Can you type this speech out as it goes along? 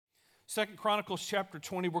2 Chronicles chapter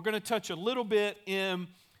 20. We're going to touch a little bit in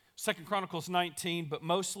 2 Chronicles 19, but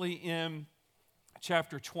mostly in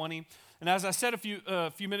chapter 20. And as I said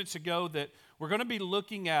a few minutes ago, that we're going to be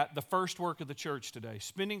looking at the first work of the church today,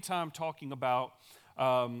 spending time talking about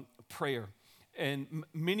prayer. And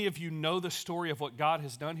many of you know the story of what God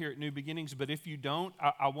has done here at New Beginnings, but if you don't,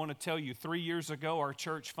 I want to tell you, 3 years ago, our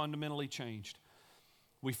church fundamentally changed.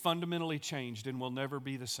 We fundamentally changed and will never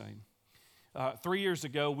be the same. 3 years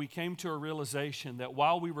ago, we came to a realization that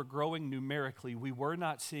while we were growing numerically, we were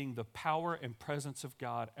not seeing the power and presence of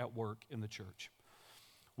God at work in the church.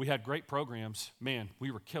 We had great programs. Man,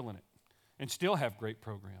 we were killing it, and still have great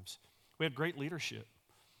programs. We had great leadership.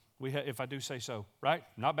 We had, if I do say so, right?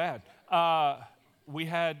 Not bad. We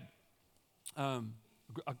had a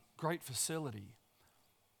great facility.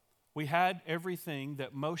 We had everything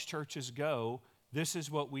that most churches go, this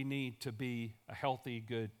is what we need to be a healthy,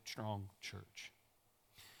 good, strong church.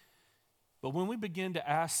 But when we begin to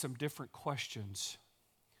ask some different questions,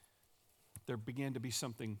 there began to be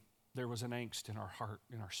there was an angst in our heart,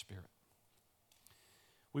 in our spirit.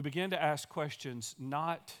 We began to ask questions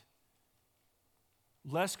not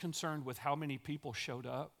less concerned with how many people showed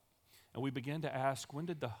up, and we began to ask, when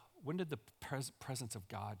did the presence of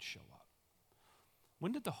God show up?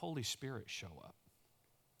 When did the Holy Spirit show up?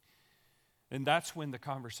 And that's when the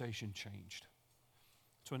conversation changed.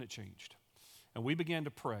 That's when it changed. And we began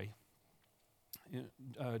to pray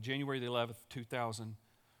January the 11th,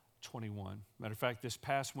 2021. Matter of fact, this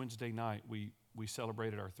past Wednesday night, we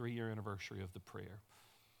celebrated our 3-year anniversary of the prayer.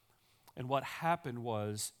 And what happened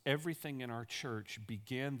was everything in our church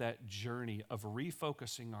began that journey of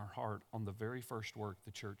refocusing our heart on the very first work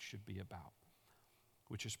the church should be about,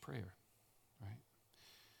 which is prayer, right?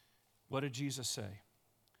 What did Jesus say?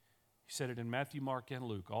 He said it in Matthew, Mark, and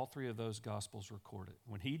Luke. All 3 of those Gospels record it.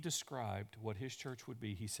 When he described what his church would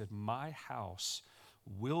be, he said, my house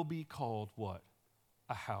will be called what?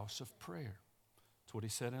 A house of prayer. That's what he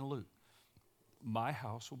said in Luke. My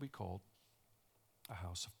house will be called a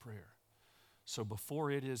house of prayer. So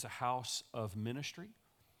before it is a house of ministry,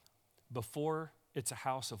 before it's a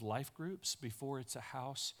house of life groups, before it's a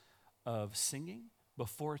house of singing,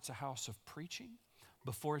 before it's a house of preaching,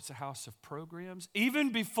 before it's a house of programs,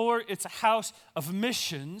 even before it's a house of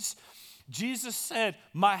missions, Jesus said,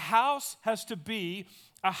 my house has to be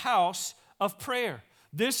a house of prayer.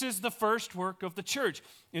 This is the first work of the church.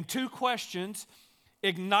 And 2 questions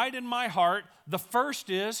ignite in my heart. The first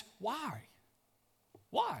is, why?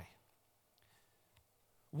 Why?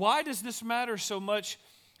 Why does this matter so much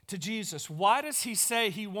to Jesus? Why does he say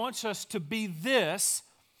he wants us to be this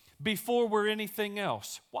before we're anything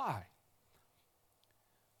else? Why?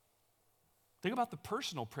 Think about the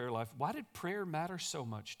personal prayer life. Why did prayer matter so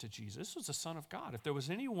much to Jesus? This was the Son of God. If there was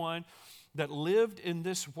anyone that lived in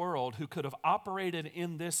this world who could have operated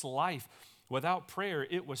in this life without prayer,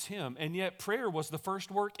 it was him. And yet prayer was the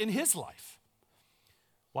first work in his life.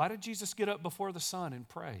 Why did Jesus get up before the sun and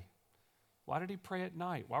pray? Why did he pray at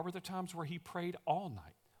night? Why were there times where he prayed all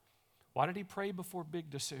night? Why did he pray before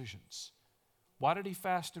big decisions? Why did he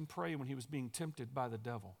fast and pray when he was being tempted by the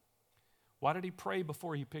devil? Why did he pray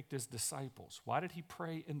before he picked his disciples? Why did he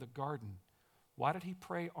pray in the garden? Why did he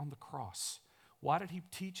pray on the cross? Why did he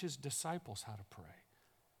teach his disciples how to pray?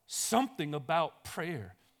 Something about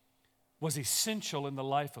prayer was essential in the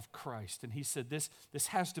life of Christ. And he said, this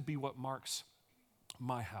has to be what marks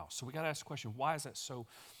my house. So we got to ask the question, why is that so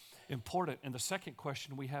important? And the second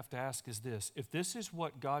question we have to ask is this: if this is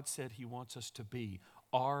what God said he wants us to be,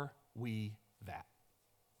 are we that?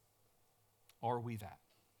 Are we that?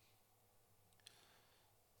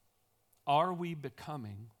 Are we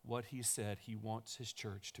becoming what he said he wants his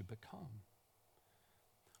church to become?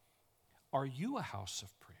 Are you a house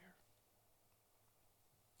of prayer?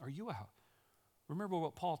 Are you a house? Remember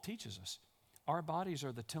what Paul teaches us. Our bodies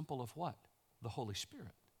are the temple of what? The Holy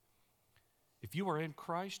Spirit. If you are in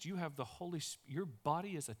Christ, you have the Holy Spirit. Your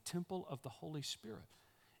body is a temple of the Holy Spirit.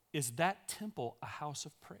 Is that temple a house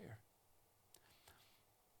of prayer?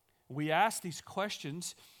 We ask these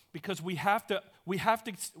questions because we have to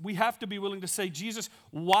be willing to say, Jesus,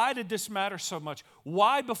 why did this matter so much?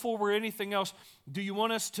 Why, before we're anything else, do you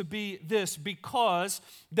want us to be this? Because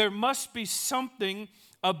there must be something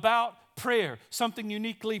about prayer, something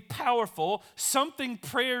uniquely powerful, something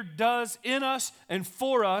prayer does in us and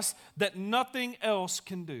for us that nothing else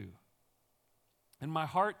can do. And my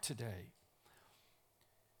heart today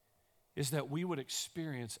is that we would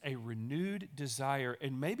experience a renewed desire,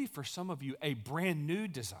 and maybe for some of you, a brand new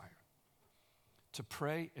desire to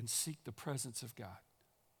pray and seek the presence of God.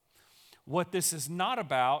 What this is not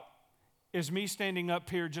about is me standing up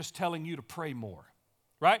here just telling you to pray more.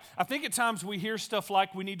 right? I think at times we hear stuff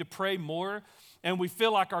like we need to pray more, and we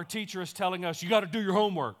feel like our teacher is telling us, you got to do your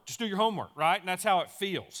homework. Just do your homework, right? And that's how it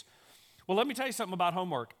feels. Well, let me tell you something about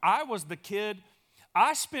homework. I was the kid,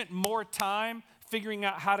 I spent more time figuring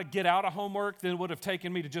out how to get out of homework than it would have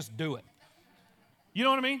taken me to just do it. You know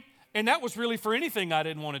what I mean? And that was really for anything I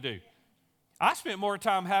didn't want to do. I spent more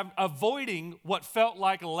time avoiding what felt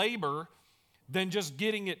like labor than just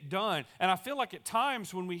getting it done. And I feel like at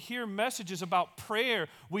times when we hear messages about prayer,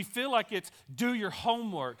 we feel like it's do your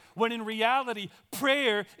homework, when in reality,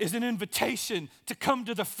 prayer is an invitation to come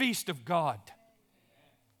to the feast of God.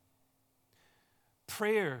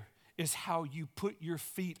 Prayer is how you put your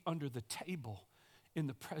feet under the table in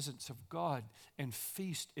the presence of God and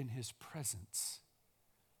feast in His presence.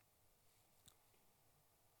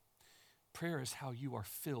 Prayer is how you are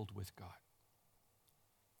filled with God.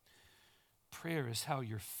 Prayer is how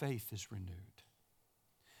your faith is renewed.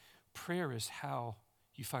 Prayer is how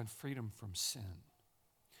you find freedom from sin.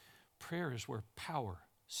 Prayer is where power,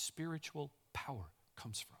 spiritual power,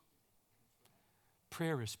 comes from.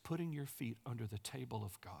 Prayer is putting your feet under the table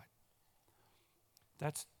of God.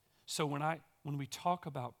 So when we talk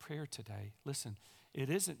about prayer today, listen, it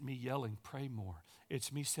isn't me yelling, pray more.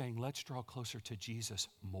 It's me saying, let's draw closer to Jesus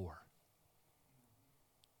more.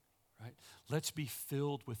 Right? Let's be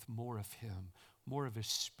filled with more of Him, more of His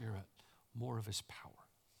Spirit, more of His power.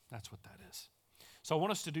 That's what that is. So I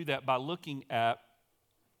want us to do that by looking at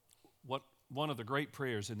what one of the great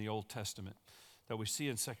prayers in the Old Testament that we see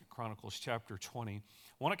in 2 Chronicles chapter 20. I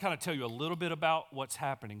want to kind of tell you a little bit about what's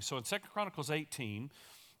happening. So in 2 Chronicles 18,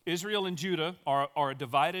 Israel and Judah are a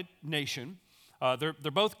divided nation. They're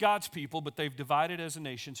both God's people, but they've divided as a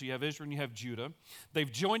nation. So you have Israel and you have Judah.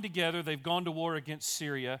 They've joined together. They've gone to war against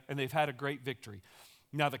Syria, and they've had a great victory.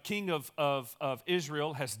 Now, the king of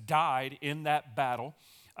Israel has died in that battle.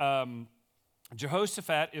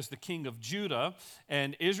 Jehoshaphat is the king of Judah,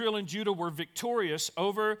 and Israel and Judah were victorious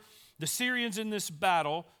over the Syrians in this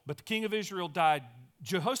battle, but the king of Israel died.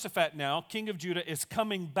 Jehoshaphat now, king of Judah, is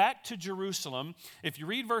coming back to Jerusalem. If you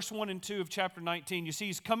read verse 1 and 2 of chapter 19, you see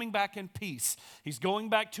he's coming back in peace. He's going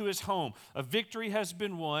back to his home. A victory has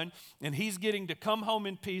been won, and he's getting to come home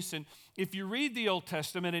in peace. And if you read the Old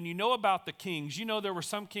Testament and you know about the kings, you know there were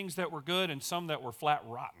some kings that were good and some that were flat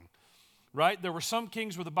rotten, right? There were some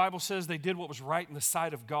kings where the Bible says they did what was right in the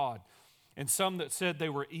sight of God, and some that said they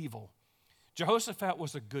were evil. Jehoshaphat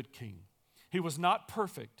was a good king. He was not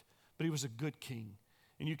perfect, but he was a good king.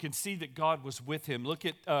 And you can see that God was with him. Look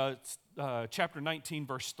at chapter 19,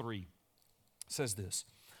 verse 3. It says this.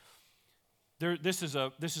 This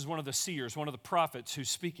is one of the seers, one of the prophets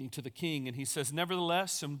who's speaking to the king. And he says,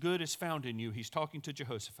 nevertheless, some good is found in you. He's talking to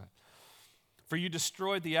Jehoshaphat. For you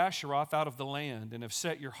destroyed the Asheroth out of the land and have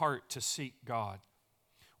set your heart to seek God.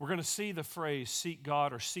 We're going to see the phrase seek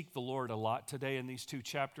God or seek the Lord a lot today in these two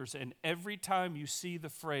chapters. And every time you see the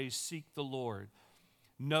phrase seek the Lord,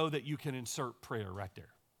 know that you can insert prayer right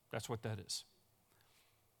there. That's what that is.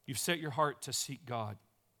 You've set your heart to seek God.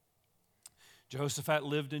 Jehoshaphat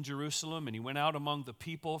lived in Jerusalem, and he went out among the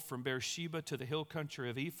people from Beersheba to the hill country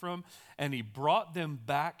of Ephraim, and he brought them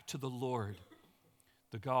back to the Lord,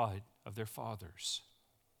 the God of their fathers.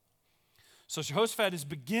 So Jehoshaphat is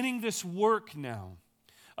beginning this work now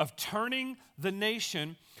of turning the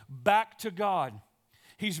nation back to God.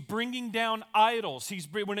 He's bringing down idols.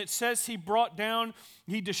 When it says he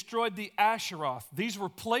destroyed the Asheroth. These were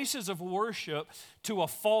places of worship to a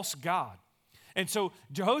false god. And so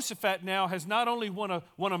Jehoshaphat now has not only won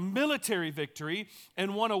a military victory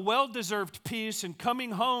and won a well-deserved peace and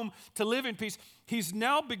coming home to live in peace, he's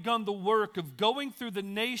now begun the work of going through the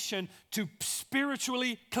nation to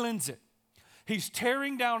spiritually cleanse it. He's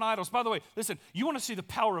tearing down idols. By the way, listen, you want to see the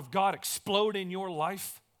power of God explode in your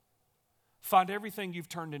life? Find everything you've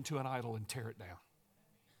turned into an idol and tear it down.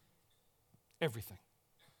 Everything.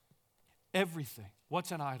 Everything.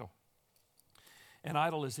 What's an idol? An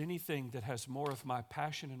idol is anything that has more of my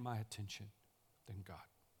passion and my attention than God.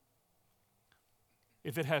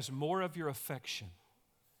 If it has more of your affection,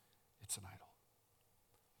 it's an idol.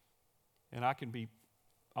 And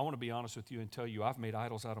I want to be honest with you and tell you, I've made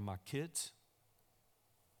idols out of my kids.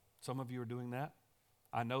 Some of you are doing that.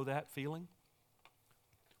 I know that feeling.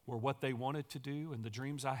 Were what they wanted to do and the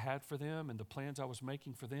dreams I had for them and the plans I was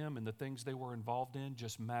making for them and the things they were involved in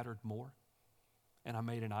just mattered more. And I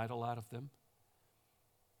made an idol out of them.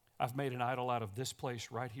 I've made an idol out of this place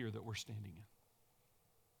right here that we're standing in.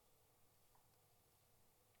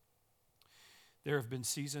 There have been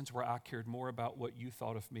seasons where I cared more about what you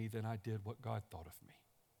thought of me than I did what God thought of me.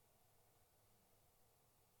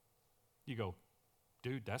 You go,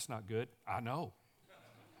 dude, that's not good. I know.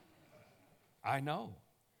 I know.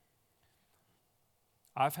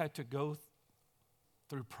 I've had to go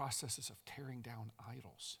through processes of tearing down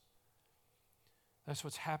idols. That's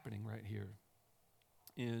what's happening right here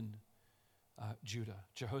in Judah.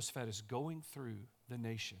 Jehoshaphat is going through the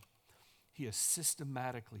nation. He is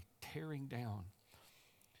systematically tearing down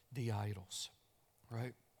the idols,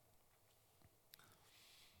 right?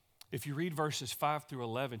 If you read verses 5 through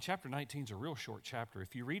 11, chapter 19 is a real short chapter.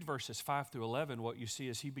 If you read verses 5 through 11, what you see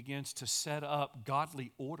is he begins to set up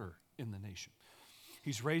godly order in the nation.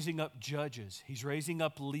 He's raising up judges. He's raising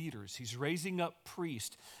up leaders. He's raising up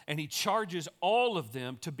priests. And he charges all of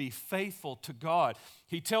them to be faithful to God.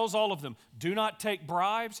 He tells all of them, do not take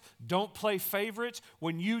bribes. Don't play favorites.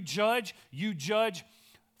 When you judge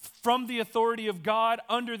from the authority of God,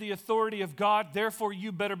 under the authority of God. Therefore,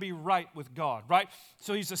 you better be right with God, right?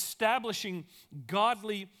 So he's establishing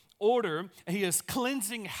godly order. He is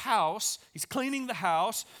cleansing house. He's cleaning the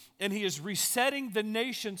house, and he is resetting the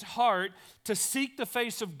nation's heart to seek the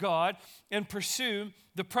face of God and pursue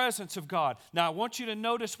the presence of God. Now, I want you to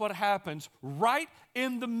notice what happens right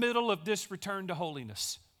in the middle of this return to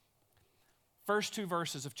holiness. First 2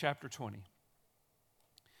 verses of chapter 20.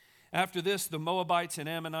 After this, the Moabites and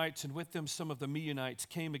Ammonites, and with them some of the Meunites,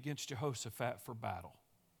 came against Jehoshaphat for battle.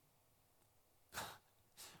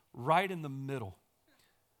 Right in the middle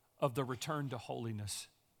of the return to holiness,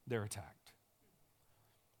 they're attacked.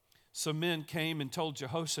 Some men came and told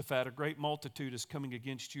Jehoshaphat, a great multitude is coming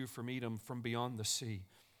against you from Edom, from beyond the sea.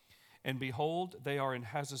 And behold, they are in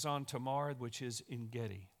Hazazon Tamar, which is En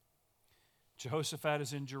Gedi. Jehoshaphat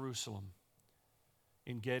is in Jerusalem.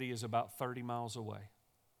 En Gedi is about 30 miles away.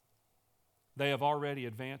 They have already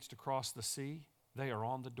advanced across the sea. They are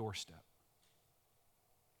on the doorstep.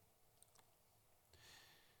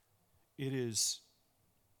 It is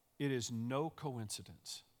no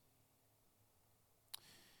coincidence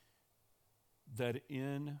that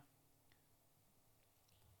in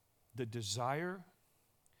the desire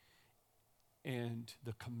and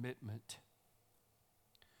the commitment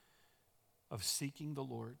of seeking the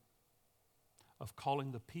Lord, of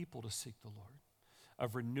calling the people to seek the Lord,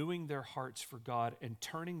 of renewing their hearts for God and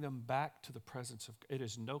turning them back to the presence of God, it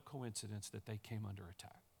is no coincidence that they came under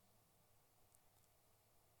attack.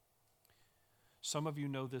 Some of you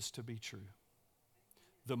know this to be true.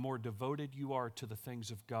 The more devoted you are to the things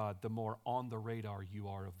of God, the more on the radar you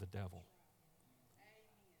are of the devil.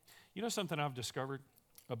 You know something I've discovered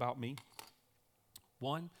about me?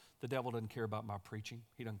 One, the devil doesn't care about my preaching.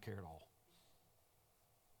 He doesn't care at all.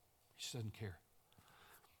 He just doesn't care.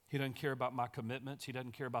 He doesn't care about my commitments. He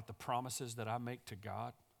doesn't care about the promises that I make to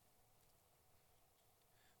God.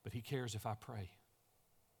 But he cares if I pray.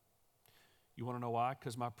 You want to know why?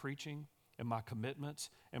 Because my preaching and my commitments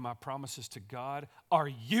and my promises to God are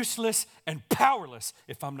useless and powerless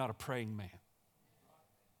if I'm not a praying man.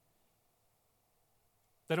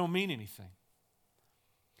 They don't mean anything.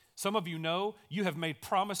 Some of you know you have made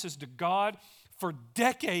promises to God for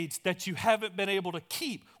decades that you haven't been able to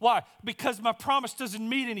keep. Why? Because my promise doesn't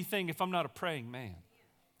mean anything if I'm not a praying man.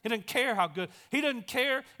 He doesn't care how good. He doesn't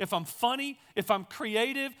care if I'm funny, if I'm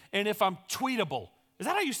creative, and if I'm tweetable. Is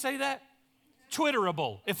that how you say that?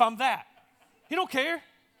 Twitterable, if I'm that. He don't care.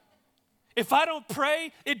 If I don't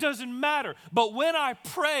pray, it doesn't matter. But when I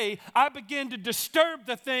pray, I begin to disturb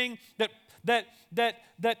the thing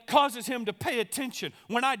that causes him to pay attention.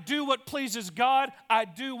 When I do what pleases God, I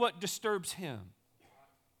do what disturbs him.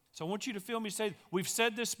 So I want you to feel me say, we've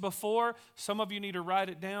said this before. Some of you need to write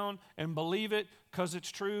it down and believe it because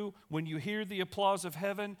it's true. When you hear the applause of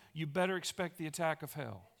heaven, you better expect the attack of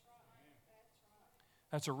hell.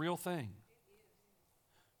 That's a real thing.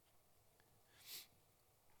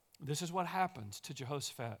 This is what happens to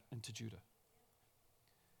Jehoshaphat and to Judah.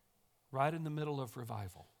 Right in the middle of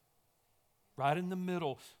revival. Right in the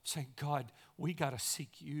middle, saying, God, we got to seek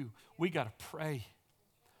you. We got to pray.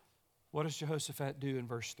 What does Jehoshaphat do in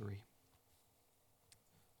verse 3?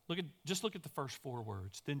 Just look at the first 4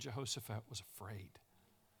 words. Then Jehoshaphat was afraid.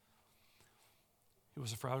 He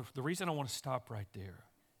was afraid. The reason I want to stop right there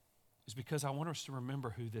is because I want us to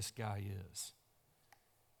remember who this guy is.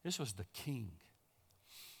 This was the king.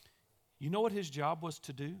 You know what his job was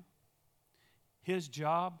to do? His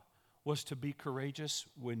job was to be courageous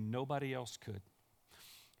when nobody else could.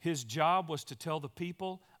 His job was to tell the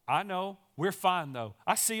people, I know, we're fine though.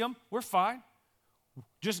 I see them, we're fine.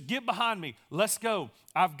 Just get behind me. Let's go.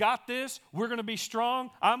 I've got this. We're going to be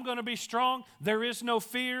strong. I'm going to be strong. There is no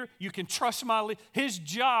fear. You can trust my lead. His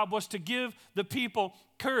job was to give the people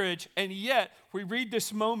courage, and yet we read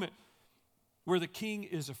this moment where the king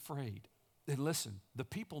is afraid. And listen, the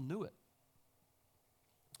people knew it.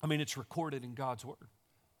 I mean, it's recorded in God's word.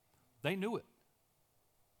 They knew it.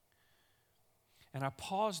 And I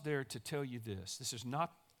paused there to tell you this. This is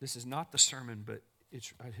not the sermon, but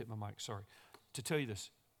I hit my mic, sorry. To tell you this,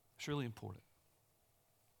 it's really important.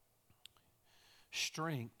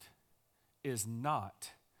 Strength is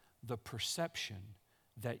not the perception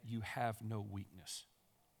that you have no weakness.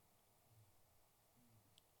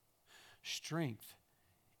 Strength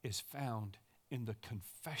is found in the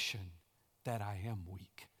confession that I am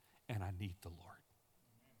weak and I need the Lord.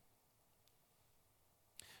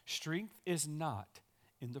 Strength is not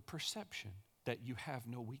in the perception that you have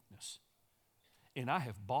no weakness. And I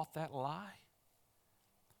have bought that lie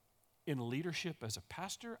in leadership as a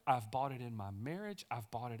pastor. I've bought it in my marriage. I've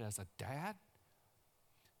bought it as a dad.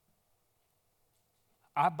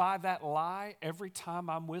 I buy that lie every time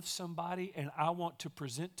I'm with somebody and I want to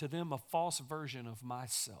present to them a false version of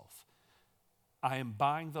myself. I am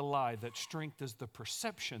buying the lie that strength is the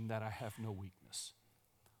perception that I have no weakness.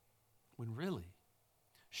 When really,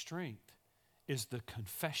 strength is the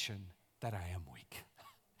confession that I am weak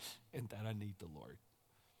and that I need the Lord.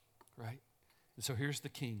 Right? And so here's the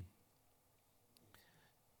king.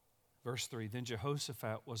 Verse 3, then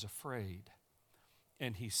Jehoshaphat was afraid,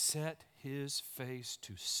 and he set his face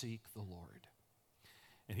to seek the Lord.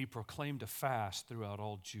 And he proclaimed a fast throughout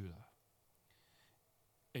all Judah.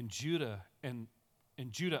 And Judah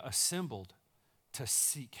assembled to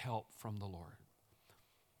seek help from the Lord.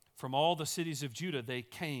 From all the cities of Judah, they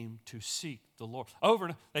came to seek the Lord.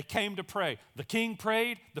 They came to pray. The king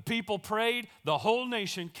prayed, the people prayed, the whole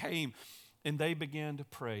nation came, and they began to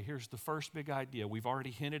pray. Here's the first big idea. We've already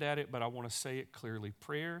hinted at it, but I want to say it clearly.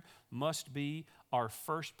 Prayer must be our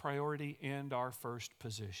first priority and our first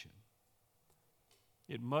position.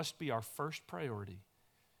 It must be our first priority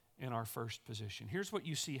and our first position. Here's what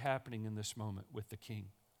you see happening in this moment with the king.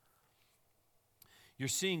 You're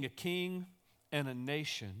seeing a king and a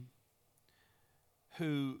nation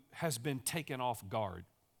who has been taken off guard,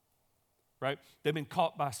 right? They've been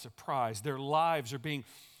caught by surprise. Their lives are being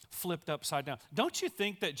flipped upside down. Don't you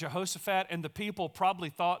think that Jehoshaphat and the people probably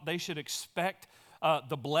thought they should expect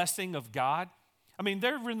the blessing of God? I mean,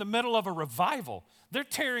 they're in the middle of a revival. They're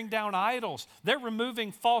tearing down idols. They're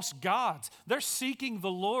removing false gods. They're seeking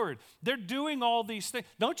the Lord. They're doing all these things.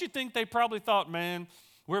 Don't you think they probably thought, man,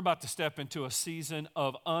 we're about to step into a season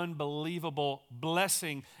of unbelievable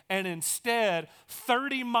blessing, and instead,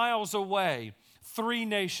 30 miles away, 3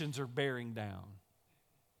 nations are bearing down.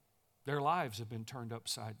 Their lives have been turned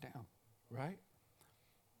upside down, right?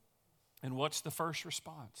 And what's the first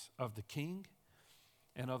response of the king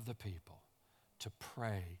and of the people? To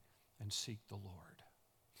pray and seek the Lord.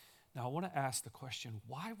 Now, I want to ask the question,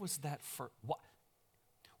 why was that for?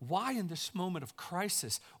 Why in this moment of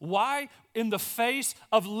crisis? Why in the face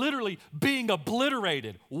of literally being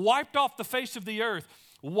obliterated, wiped off the face of the earth?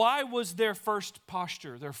 Why was their first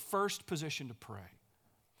posture, their first position to pray?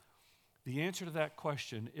 The answer to that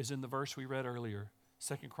question is in the verse we read earlier,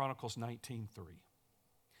 2 Chronicles 19:3.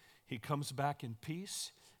 He comes back in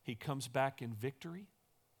peace. He comes back in victory.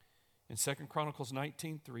 And 2 Chronicles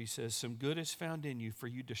 19:3 says, some good is found in you, for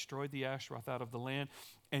you destroyed the Ashtaroth out of the land,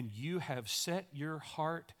 and you have set your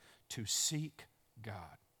heart to seek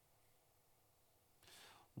God.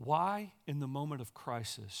 Why, in the moment of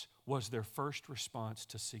crisis, was their first response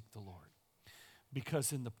to seek the Lord?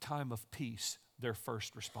 Because in the time of peace, their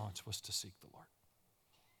first response was to seek the Lord.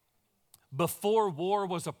 Before war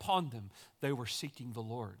was upon them, they were seeking the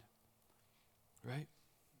Lord. Right?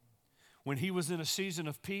 When he was in a season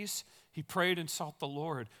of peace, he prayed and sought the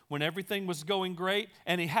Lord. When everything was going great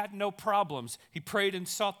and he had no problems, he prayed and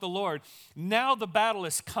sought the Lord. Now the battle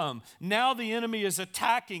has come. Now the enemy is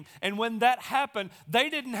attacking. And when that happened,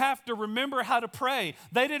 they didn't have to remember how to pray.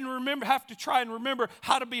 They didn't have to try and remember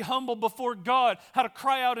how to be humble before God, how to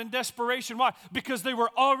cry out in desperation. Why? Because they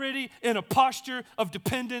were already in a posture of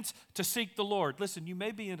dependence to seek the Lord. Listen, you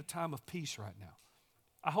may be in a time of peace right now.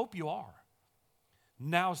 I hope you are.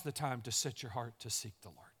 Now's the time to set your heart to seek the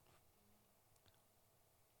Lord.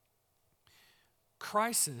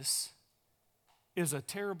 Crisis is a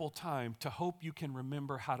terrible time to hope you can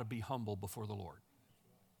remember how to be humble before the Lord.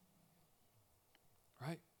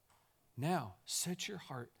 Right? Now, set your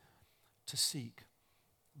heart to seek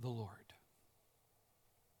the Lord.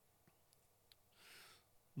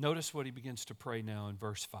 Notice what he begins to pray now in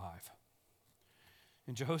verse 5.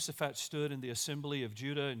 And Jehoshaphat stood in the assembly of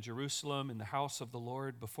Judah and Jerusalem in the house of the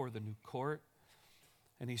Lord before the new court.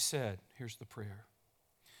 And he said, here's the prayer.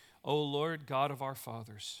 O Lord, God of our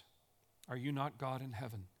fathers, are you not God in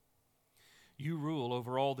heaven? You rule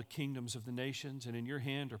over all the kingdoms of the nations, and in your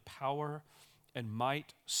hand are power and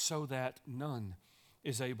might, so that none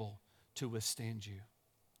is able to withstand you.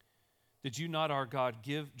 Did you not, our God,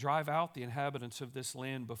 drive out the inhabitants of this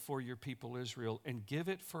land before your people Israel and give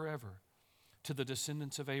it forever to the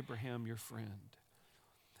descendants of Abraham, your friend?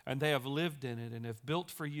 And they have lived in it and have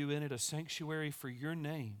built for you in it a sanctuary for your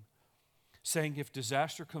name, saying, if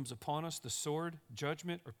disaster comes upon us, the sword,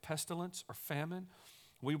 judgment, or pestilence, or famine,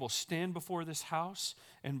 we will stand before this house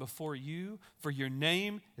and before you, for your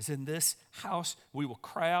name is in this house. We will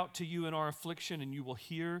cry out to you in our affliction, and you will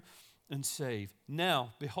hear and save.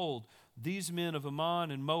 Now, behold, these men of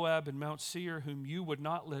Ammon and Moab and Mount Seir, whom you would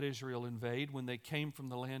not let Israel invade when they came from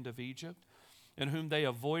the land of Egypt, and whom they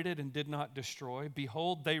avoided and did not destroy,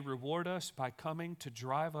 behold, they reward us by coming to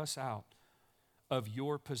drive us out of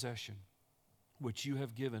your possession, which you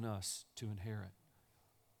have given us to inherit.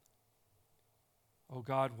 Oh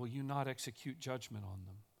God, will you not execute judgment on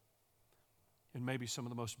them? And maybe some of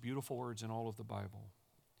the most beautiful words in all of the Bible.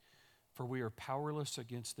 For we are powerless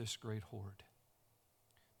against this great horde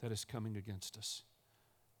that is coming against us,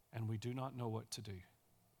 and we do not know what to do,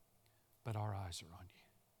 but our eyes are on you.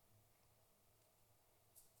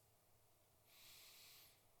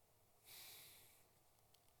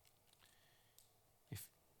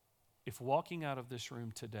 If walking out of this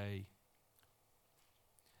room today,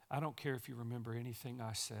 I don't care if you remember anything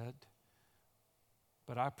I said,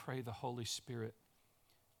 but I pray the Holy Spirit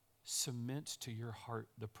cements to your heart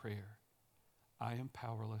the prayer, I am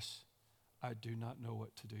powerless, I do not know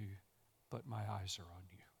what to do, but my eyes are on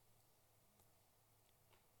you.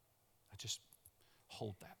 I just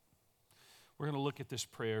hold that. We're going to look at this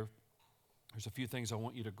prayer. There's a few things I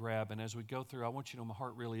want you to grab, and as we go through, I want you to know my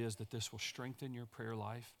heart really is that this will strengthen your prayer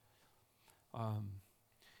life.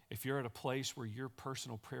 If you're at a place where your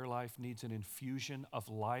personal prayer life needs an infusion of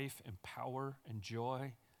life and power and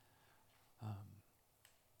joy,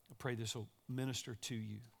 I pray this will minister to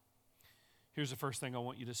you. Here's the first thing I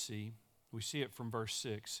want you to see. We see it from verse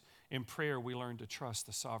 6. In prayer, we learn to trust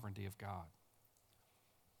the sovereignty of God.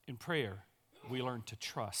 In prayer, we learn to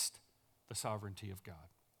trust the sovereignty of God.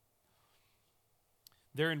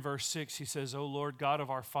 There in verse 6, he says, O Lord, God of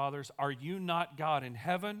our fathers, are you not God in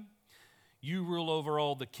heaven? You rule over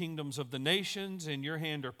all the kingdoms of the nations. In your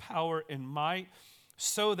hand are power and might,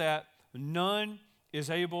 so that none is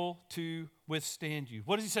able to withstand you.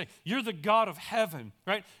 What does he say? You're the God of heaven,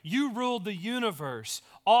 right? You rule the universe.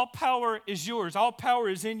 All power is yours. All power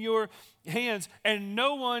is in your hands, and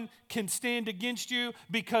no one can stand against you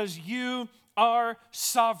because you are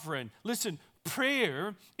sovereign. Listen,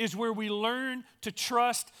 prayer is where we learn to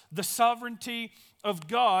trust the sovereignty of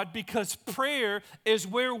God, because prayer is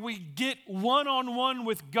where we get one-on-one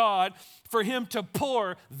with God for Him to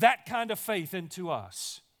pour that kind of faith into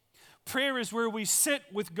us. Prayer is where we sit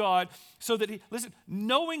with God so that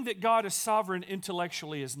knowing that God is sovereign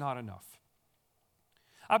intellectually is not enough.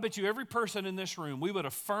 I bet you every person in this room, we would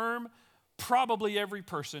affirm, probably every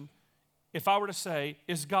person, if I were to say,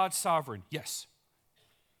 is God sovereign? Yes.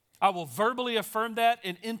 I will verbally affirm that,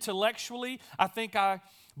 and intellectually, I think I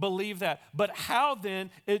believe that. But how then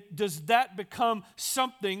does that become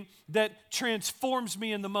something that transforms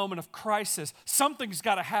me in the moment of crisis? Something's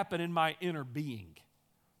got to happen in my inner being.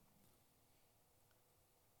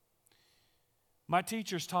 My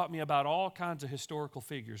teachers taught me about all kinds of historical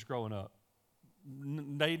figures growing up.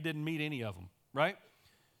 They didn't meet any of them, right?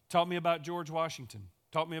 Taught me about George Washington.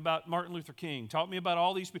 Taught me about Martin Luther King. Taught me about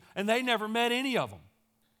all these people, and they never met any of them.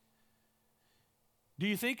 Do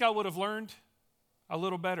you think I would have learned a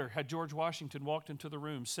little better had George Washington walked into the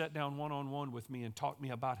room, sat down one-on-one with me, and taught me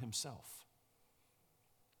about himself?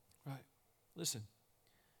 Right? Listen,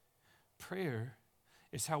 prayer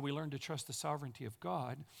is how we learn to trust the sovereignty of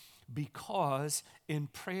God, because in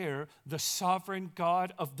prayer, the sovereign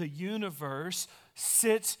God of the universe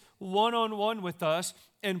sits one-on-one with us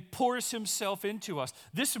and pours himself into us.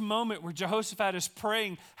 This moment where Jehoshaphat is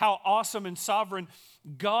praying how awesome and sovereign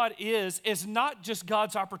God is not just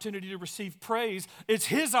God's opportunity to receive praise, it's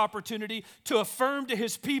his opportunity to affirm to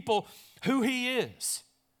his people who he is.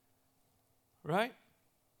 Right?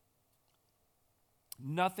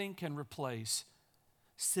 Nothing can replace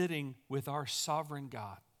sitting with our sovereign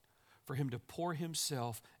God for him to pour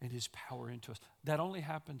himself and his power into us. That only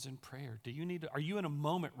happens in prayer. Are you in a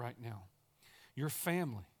moment right now, your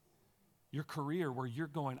family, your career, where you're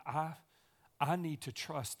going, I need to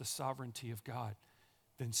trust the sovereignty of God?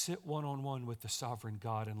 Then sit one-on-one with the sovereign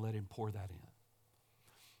God and let him pour that in.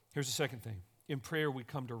 Here's the second thing. In prayer, we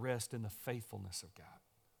come to rest in the faithfulness of God.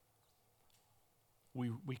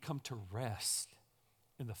 We come to rest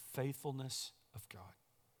in the faithfulness of God.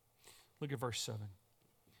 Look at verse 7.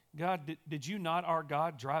 God, did you not, our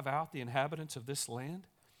God, drive out the inhabitants of this land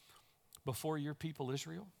before your people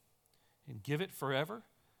Israel and give it forever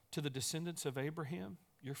to the descendants of Abraham,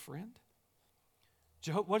 your friend?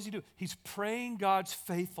 Jehovah, what does he do? He's praying God's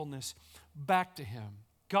faithfulness back to him.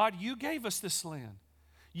 God, you gave us this land.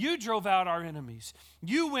 You drove out our enemies.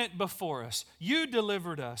 You went before us. You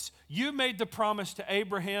delivered us. You made the promise to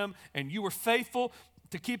Abraham, and you were faithful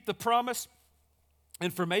to keep the promise.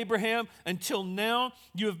 And from Abraham until now,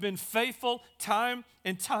 you have been faithful time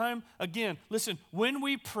and time again. Listen, when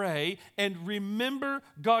we pray and remember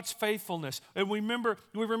God's faithfulness, and we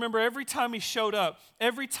remember every time he showed up,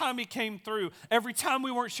 every time he came through, every time we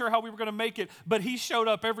weren't sure how we were going to make it, but he showed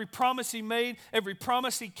up, every promise he made, every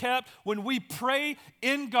promise he kept. When we pray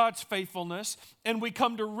in God's faithfulness and we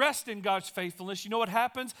come to rest in God's faithfulness, you know what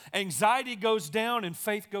happens? Anxiety goes down and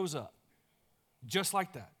faith goes up. Just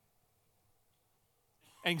like that.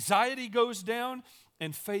 Anxiety goes down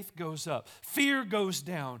and faith goes up. Fear goes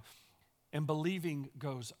down and believing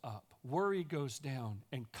goes up. Worry goes down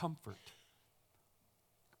and comfort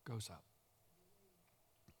goes up.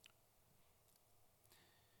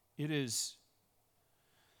 It is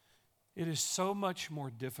so much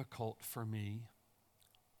more difficult for me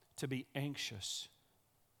to be anxious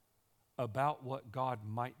about what God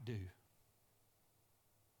might do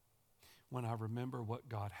when I remember what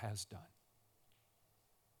God has done.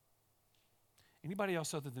 Anybody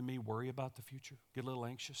else other than me worry about the future? Get a little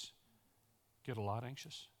anxious? Get a lot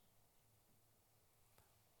anxious?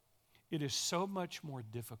 It is so much more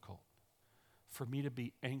difficult for me to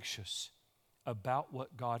be anxious about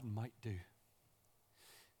what God might do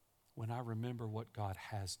when I remember what God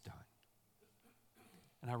has done.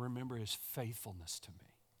 And I remember his faithfulness to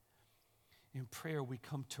me. In prayer, we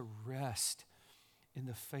come to rest in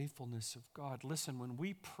the faithfulness of God. Listen, when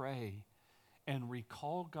we pray and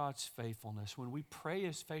recall God's faithfulness, when we pray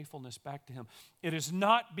his faithfulness back to him, it is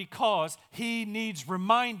not because he needs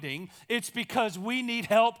reminding, it's because we need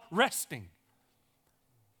help resting.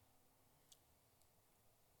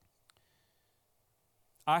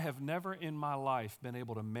 I have never in my life been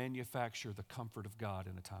able to manufacture the comfort of God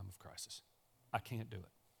in a time of crisis. I can't do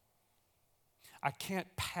it. I can't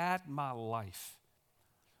pad my life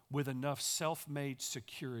with enough self-made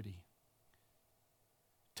security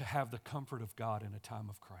to have the comfort of God in a time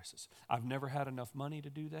of crisis. I've never had enough money to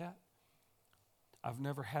do that. I've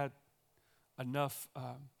never had enough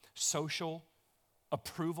social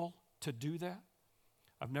approval to do that.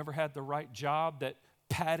 I've never had the right job that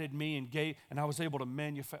patted me and I was able to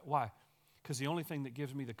manufacture. Why? Because the only thing that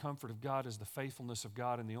gives me the comfort of God is the faithfulness of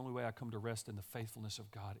God, and the only way I come to rest in the faithfulness of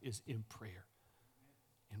God is in prayer.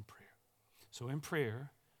 In prayer. So in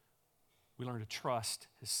prayer, we learn to trust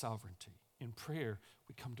his sovereignty. In prayer,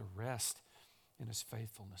 we come to rest in his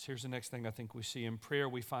faithfulness. Here's the next thing I think we see. In prayer,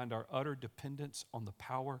 we find our utter dependence on the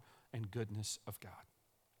power and goodness of God.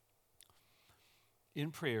 In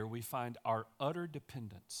prayer, we find our utter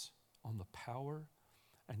dependence on the power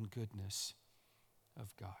and goodness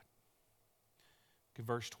of God. Look at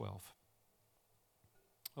verse 12.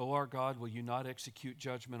 O our God, will you not execute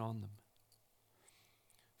judgment on them?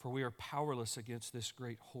 For we are powerless against this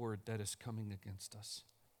great horde that is coming against us.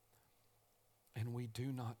 And we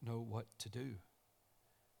do not know what to do,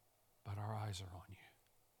 but our eyes are on you.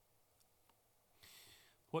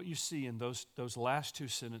 What you see in those last two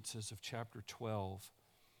sentences of chapter 12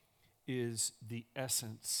 is the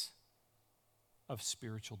essence of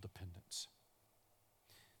spiritual dependence.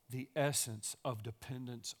 The essence of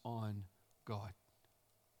dependence on God.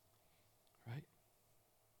 Right?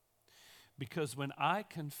 Because when I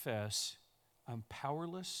confess I'm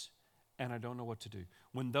powerless and I don't know what to do,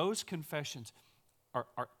 when those confessions are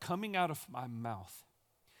coming out of my mouth,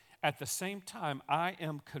 at the same time I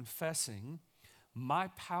am confessing my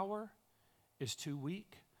power is too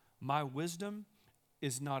weak, my wisdom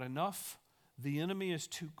is not enough, the enemy is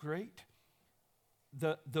too great,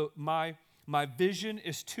 my vision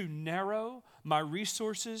is too narrow, my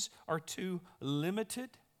resources are too limited.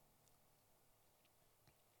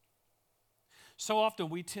 So often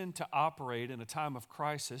we tend to operate in a time of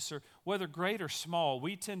crisis, or whether great or small,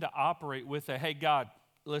 we tend to operate with a, hey, God,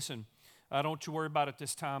 listen, don't you worry about it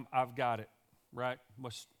this time, I've got it, right?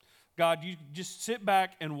 God, you just sit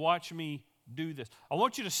back and watch me do this. I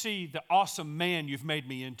want you to see the awesome man you've made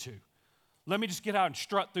me into. Let me just get out and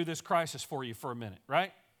strut through this crisis for you for a minute,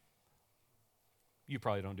 right? You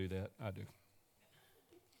probably don't do that. I do.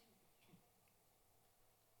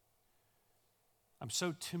 I'm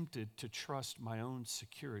so tempted to trust my own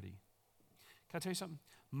security. Can I tell you something?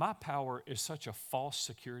 My power is such a false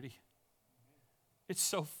security. It's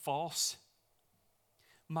so false.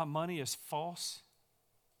 My money is false.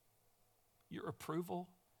 Your approval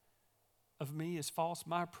of me is false.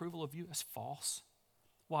 My approval of you is false.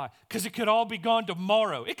 Why? Because it could all be gone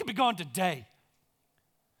tomorrow. It could be gone today.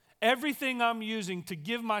 Everything I'm using to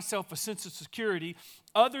give myself a sense of security,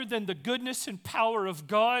 other than the goodness and power of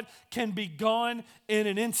God, can be gone in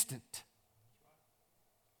an instant.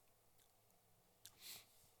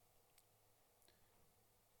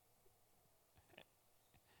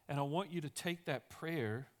 And I want you to take that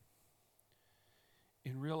prayer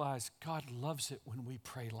and realize God loves it when we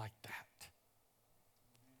pray like that.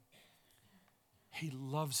 He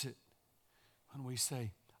loves it when we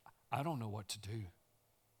say, I don't know what to do.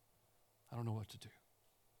 I don't know what to do.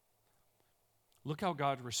 Look how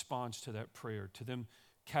God responds to that prayer, to them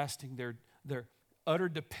casting their utter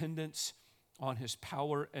dependence on His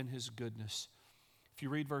power and His goodness. If you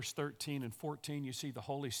read verse 13 and 14, you see the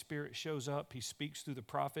Holy Spirit shows up. He speaks through the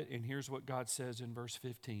prophet, and here's what God says in verse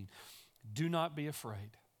 15. Do not be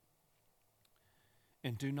afraid,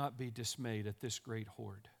 and do not be dismayed at this great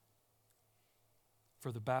horde,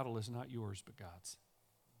 for the battle is not yours but God's.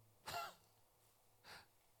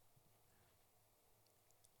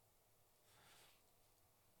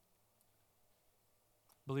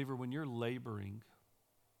 Believer, when you're laboring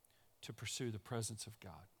to pursue the presence of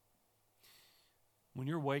God, when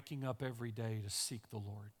you're waking up every day to seek the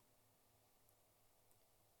Lord,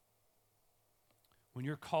 when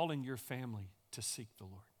you're calling your family to seek the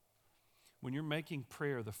Lord, when you're making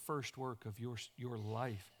prayer the first work of your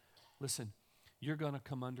life, listen, you're going to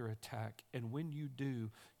come under attack. And when you do,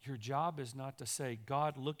 your job is not to say,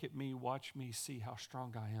 God, look at me, watch me, see how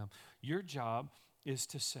strong I am. Your job is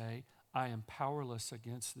to say, I am powerless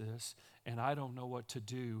against this, and I don't know what to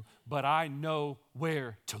do, but I know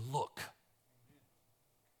where to look.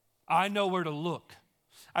 I know where to look.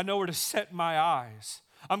 I know where to set my eyes.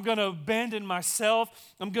 I'm going to abandon myself.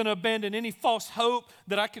 I'm going to abandon any false hope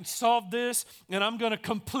that I can solve this, and I'm going to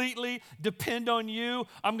completely depend on you.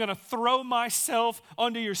 I'm going to throw myself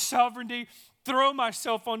onto your sovereignty, throw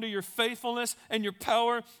myself onto your faithfulness and your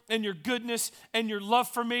power and your goodness and your love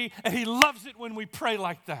for me, and He loves it when we pray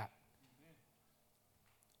like that.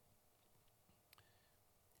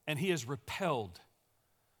 And He is repelled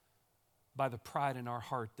by the pride in our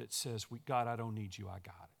heart that says, God, I don't need you, I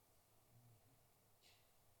got it.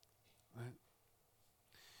 Right?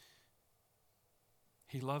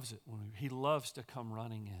 He loves it. He loves to come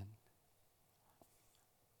running in.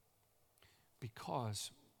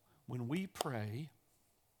 Because when we pray,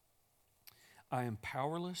 I am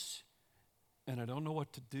powerless and I don't know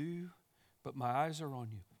what to do, but my eyes are on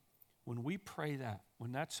you. When we pray that,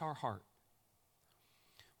 when that's our heart,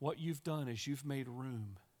 what you've done is you've made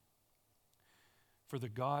room for the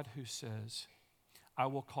God who says, I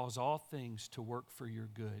will cause all things to work for your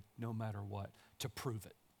good, no matter what, to prove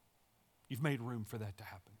it. You've made room for that to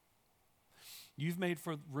happen. You've made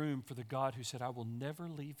room for the God who said, I will never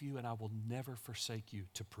leave you and I will never forsake you,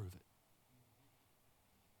 to prove it.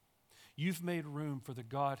 You've made room for the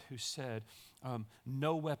God who said,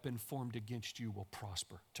 no weapon formed against you will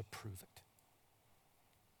prosper, to prove it.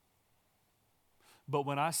 But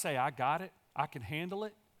when I say I got it, I can handle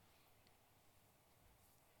it,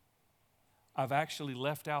 I've actually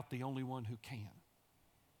left out the only one who can.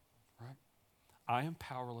 Right? I am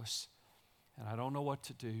powerless and I don't know what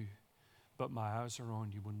to do, but my eyes are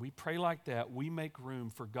on you. When we pray like that, we make room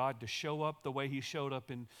for God to show up the way He showed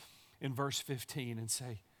up in verse 15 and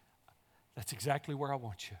say, that's exactly where I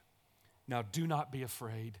want you. Now do not be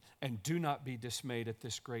afraid and do not be dismayed at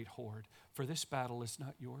this great horde, for this battle is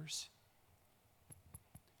not yours.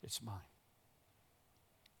 It's mine.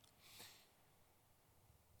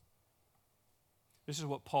 This is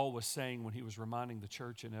what Paul was saying when he was reminding the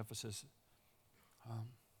church in Ephesus.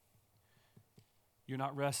 You're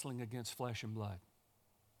not wrestling against flesh and blood.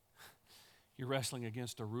 You're wrestling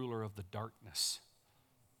against a ruler of the darkness.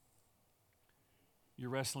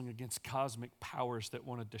 You're wrestling against cosmic powers that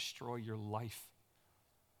want to destroy your life.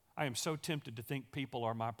 I am so tempted to think people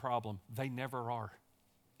are my problem. They never are.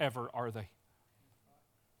 Ever are they.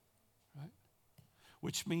 Right?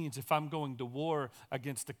 Which means if I'm going to war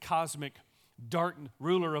against the cosmic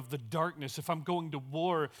ruler of the darkness, if I'm going to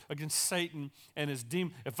war against Satan and his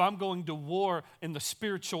demon, if I'm going to war in the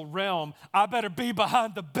spiritual realm, I better be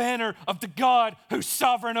behind the banner of the God who's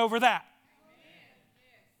sovereign over that.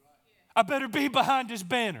 I better be behind His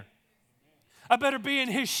banner. I better be in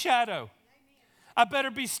His shadow. I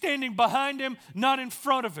better be standing behind Him, not in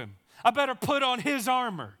front of Him. I better put on His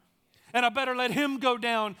armor. And I better let Him go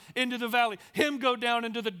down into the valley, Him go down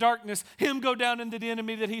into the darkness, Him go down into the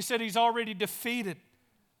enemy that He said He's already defeated.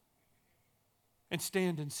 And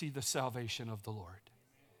stand and see the salvation of the Lord.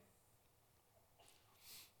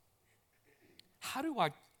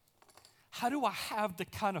 How do I have the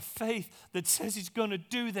kind of faith that says he's going to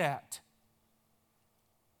do that?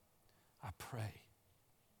 I pray.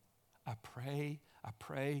 I pray. I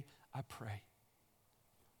pray. I pray.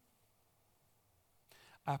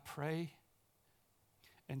 I pray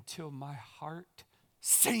until my heart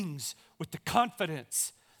sings with the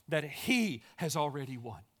confidence that he has already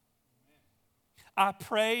won. I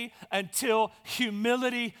pray until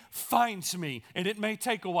humility finds me, and it may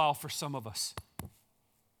take a while for some of us.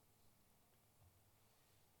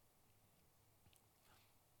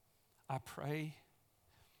 I pray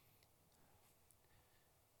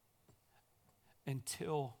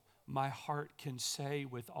until my heart can say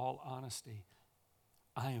with all honesty,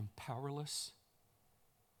 I am powerless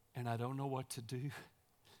and I don't know what to do,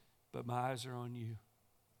 but my eyes are on you.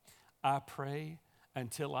 I pray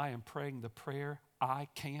until I am praying the prayer, I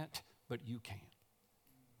can't, but you can.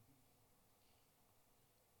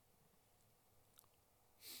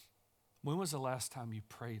 When was the last time you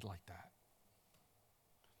prayed like that?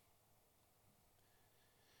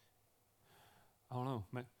 I don't know.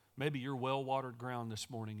 Maybe you're well-watered ground this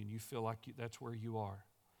morning and you feel like that's where you are.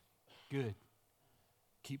 Good.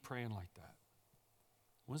 Keep praying like that.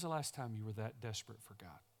 When's the last time you were that desperate for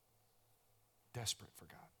God? Desperate for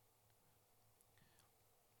God.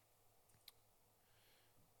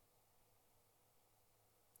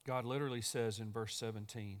 God literally says in verse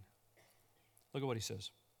 17, look at what he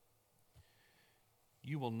says.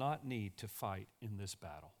 You will not need to fight in this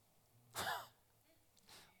battle.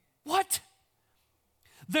 What?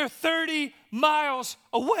 They're 30 miles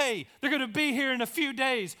away. They're going to be here in a few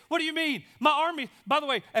days. What do you mean? My army, by the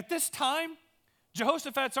way, at this time,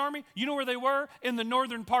 Jehoshaphat's army, you know where they were? In the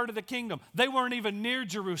northern part of the kingdom. They weren't even near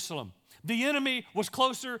Jerusalem. The enemy was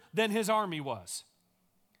closer than his army was.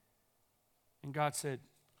 And God said,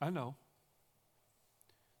 I know.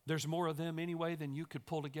 There's more of them anyway than you could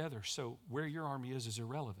pull together. So where your army is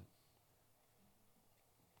irrelevant.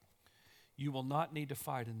 You will not need to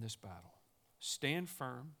fight in this battle. Stand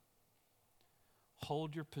firm,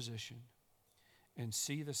 hold your position, and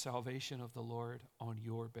see the salvation of the Lord on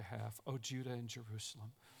your behalf, O Judah and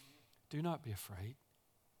Jerusalem. Do not be afraid,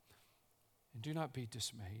 and do not be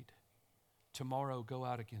dismayed. Tomorrow go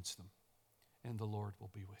out against them, and the Lord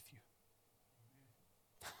will be with you.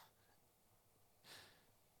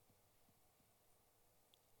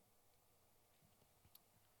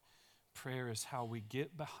 Prayer is how we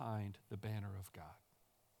get behind the banner of God.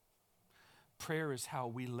 Prayer is how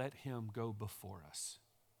we let him go before us.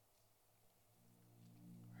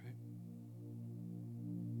 Right?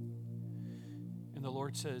 And the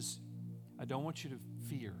Lord says, I don't want you to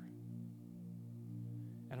fear.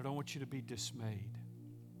 And I don't want you to be dismayed.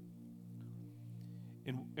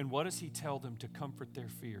 And what does he tell them to comfort their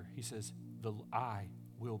fear? He says, I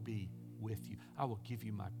will be with you. I will give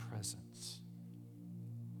you my presence.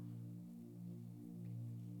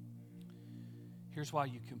 Here's why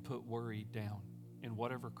you can put worry down in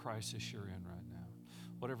whatever crisis you're in right now,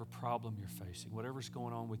 whatever problem you're facing, whatever's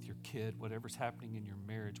going on with your kid, whatever's happening in your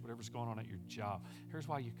marriage, whatever's going on at your job. Here's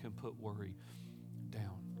why you can put worry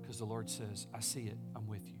down, because the Lord says, I see it. I'm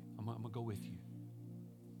with you. I'm going to go with you.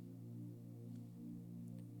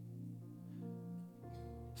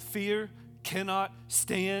 Fear cannot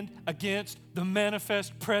stand against the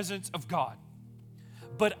manifest presence of God,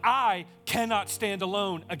 but I cannot stand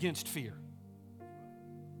alone against fear.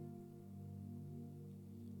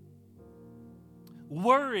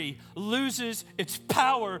 Worry loses its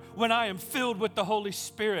power when I am filled with the Holy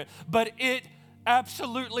Spirit, but it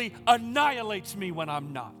absolutely annihilates me when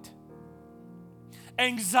I'm not.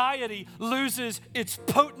 Anxiety loses its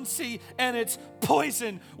potency and its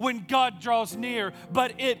poison when God draws near,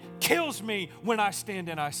 but it kills me when I stand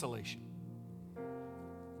in isolation.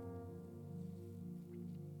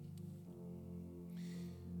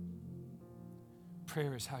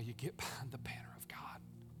 Prayer is how you get behind the banner of God.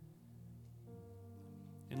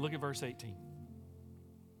 And look at verse 18.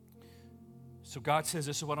 So God says,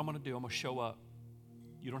 this is what I'm going to do. I'm going to show up.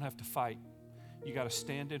 You don't have to fight. You got to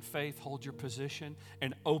stand in faith, hold your position,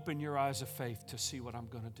 and open your eyes of faith to see what I'm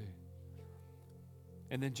going to do.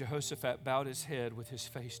 And then Jehoshaphat bowed his head with his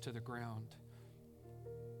face to the ground.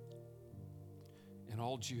 And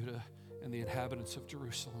all Judah and the inhabitants of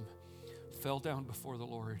Jerusalem fell down before the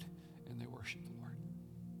Lord, and they worshiped the Lord.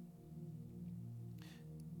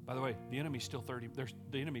 By the way, the enemy's still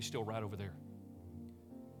the enemy's still right over there.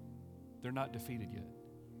 They're not defeated yet.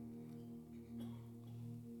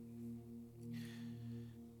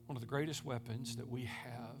 One of the greatest weapons that we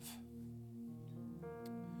have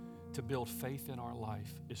to build faith in our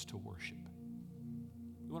life is to worship.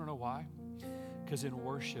 You want to know why? Because in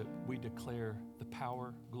worship, we declare the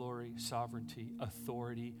power, glory, sovereignty,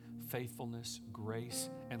 authority, faithfulness, grace,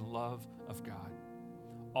 and love of God,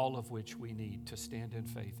 all of which we need to stand in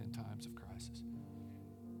faith in times of crisis.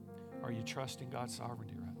 Are you trusting God's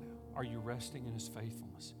sovereignty right now? Are you resting in His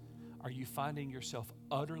faithfulness? Are you finding yourself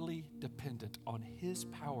utterly dependent on His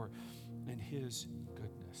power and His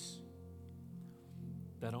goodness?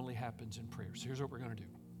 That only happens in prayer. So here's what we're going to do.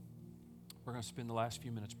 We're going to spend the last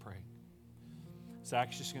few minutes praying.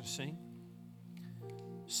 Zach's just going to sing.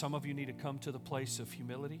 Some of you need to come to the place of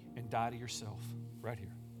humility and die to yourself right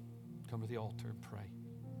here. Come to the altar and pray.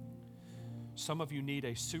 Some of you need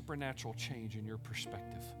a supernatural change in your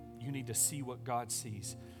perspective. You need to see what God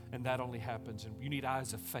sees, and that only happens. And you need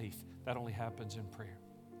eyes of faith. That only happens in prayer.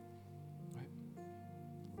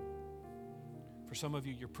 Right? For some of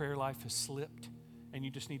you, your prayer life has slipped, and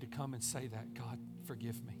you just need to come and say that, God,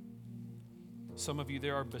 forgive me. Some of you,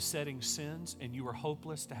 there are besetting sins, and you are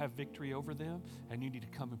hopeless to have victory over them, and you need to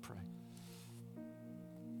come and pray.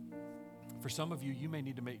 For some of you, you may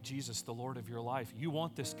need to make Jesus the Lord of your life. You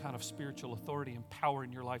want this kind of spiritual authority and power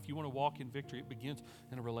in your life. You want to walk in victory. It begins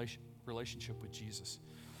in a relationship with Jesus.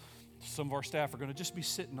 Some of our staff are going to just be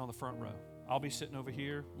sitting on the front row. I'll be sitting over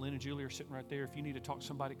here. Lynn and Julie are sitting right there. If you need to talk to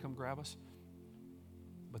somebody, come grab us.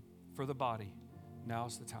 But for the body,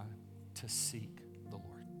 now's the time to seek the Lord.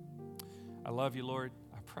 I love you, Lord.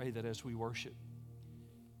 I pray that as we worship,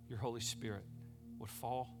 your Holy Spirit would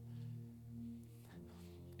fall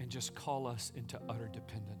and just call us into utter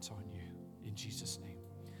dependence on you. In Jesus' name.